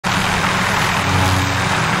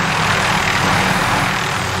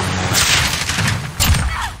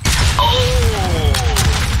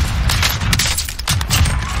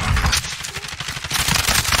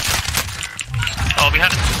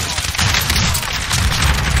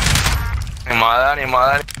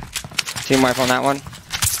Animada. Team wipe on that one.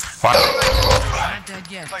 Wow.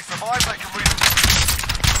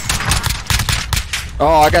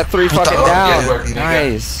 Oh, I got 3 fucking down.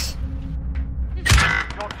 Nice.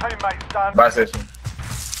 Buy station.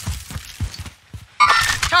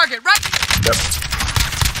 Target, right? Yep.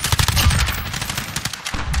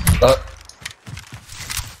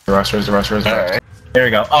 Rush. Alright. There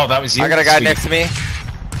we go. Oh, that was you. I got a guy next to me.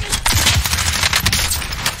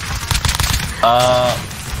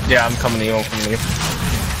 Yeah, I'm coming to you.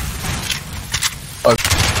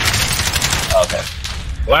 Okay.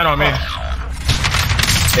 Land on me.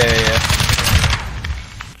 Yeah.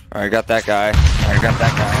 Alright, got that guy.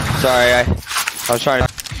 Sorry, I was trying to...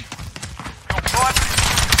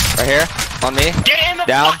 Right here, on me. Get in the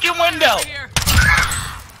Down. fucking window!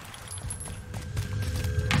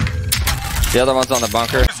 The other one's on the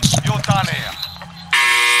bunker. You're done here.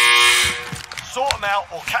 Sort them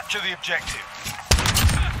out or capture the objective.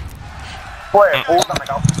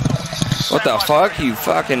 What the fuck, you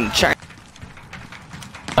fucking China?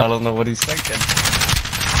 I don't know what he's thinking.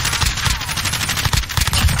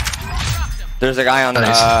 There's a guy on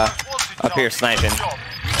up here sniping.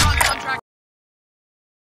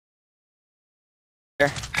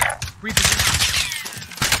 Here.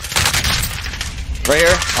 Right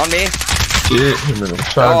here, on me.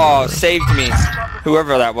 Oh, saved me.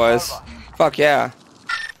 Whoever that was. Fuck yeah.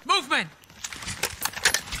 Movement.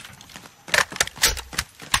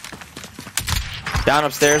 Down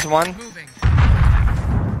upstairs one. Moving.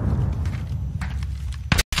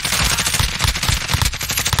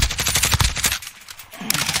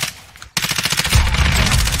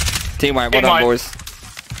 Team wipe, what up, boys?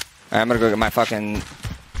 Alright, I'm gonna go get my fucking...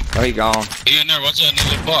 Oh, he gone. He in there, watch that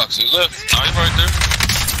nigga box. He left. Oh, he's right there.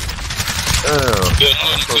 Oh, Yeah,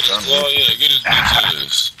 get his bitch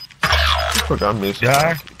ass. fuck, I missed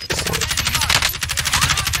Yeah.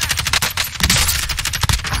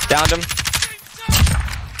 Downed him.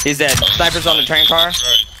 He's dead. Sniper's on the train car.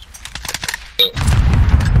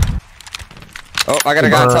 Oh, I got a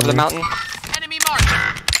guy on top of the mountain. Enemy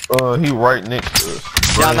mark. He right next to us.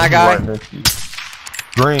 Down that guy? Right next to you.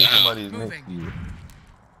 Green, somebody's next to you.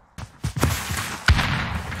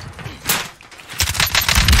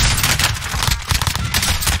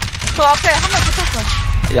 저 앞에 한 명 붙었어.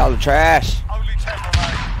 Y'all are trash. Only 10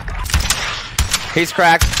 remain. He's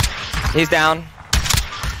cracked. He's down.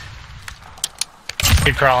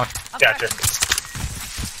 Keep crawling. Gotcha.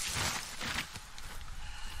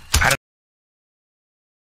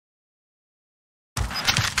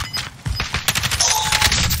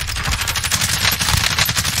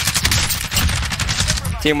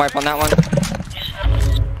 Team wipe on that one.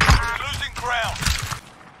 Losing ground.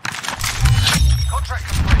 Contract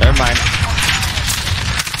complete. Never mind.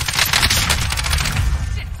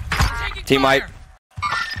 Team wipe.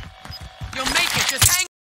 You'll make it. Just hang.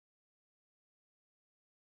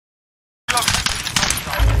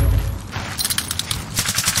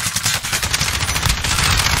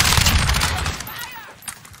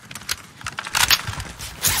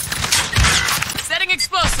 Setting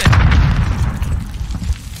explosive.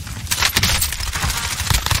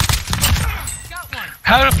 Got one.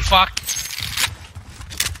 How the fuck?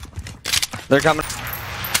 They're coming.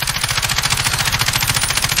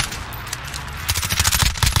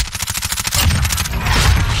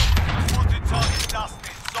 Wanted target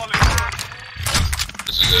dusted. Solid work.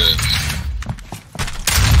 This is it.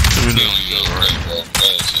 He only goes right back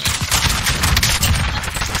fast.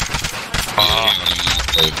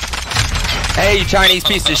 Hey, you Chinese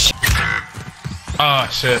piece of shit. Oh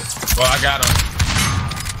shit. Well, I got him.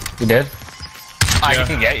 You did? I Yeah.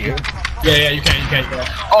 can get you. Yeah, you can't go.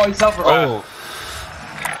 Oh, he's self-revived. Oh.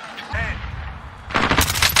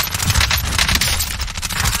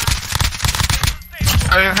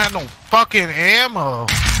 I didn't have no fucking ammo.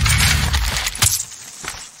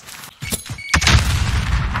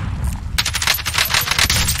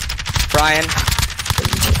 Brian.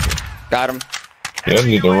 Got him. Yeah, I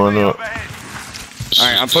need to run up.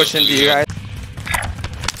 Alright, I'm pushing to you guys.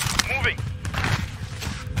 Moving.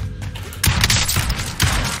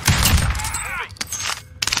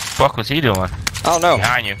 Fuck was he doing? Oh no.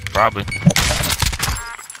 Behind you, probably.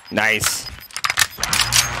 Nice.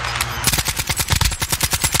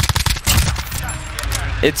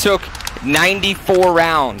 It took 94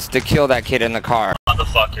 rounds to kill that kid in the car.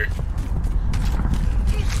 Motherfucker.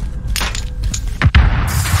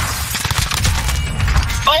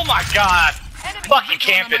 Oh my god! Fucking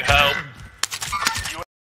camping hoe.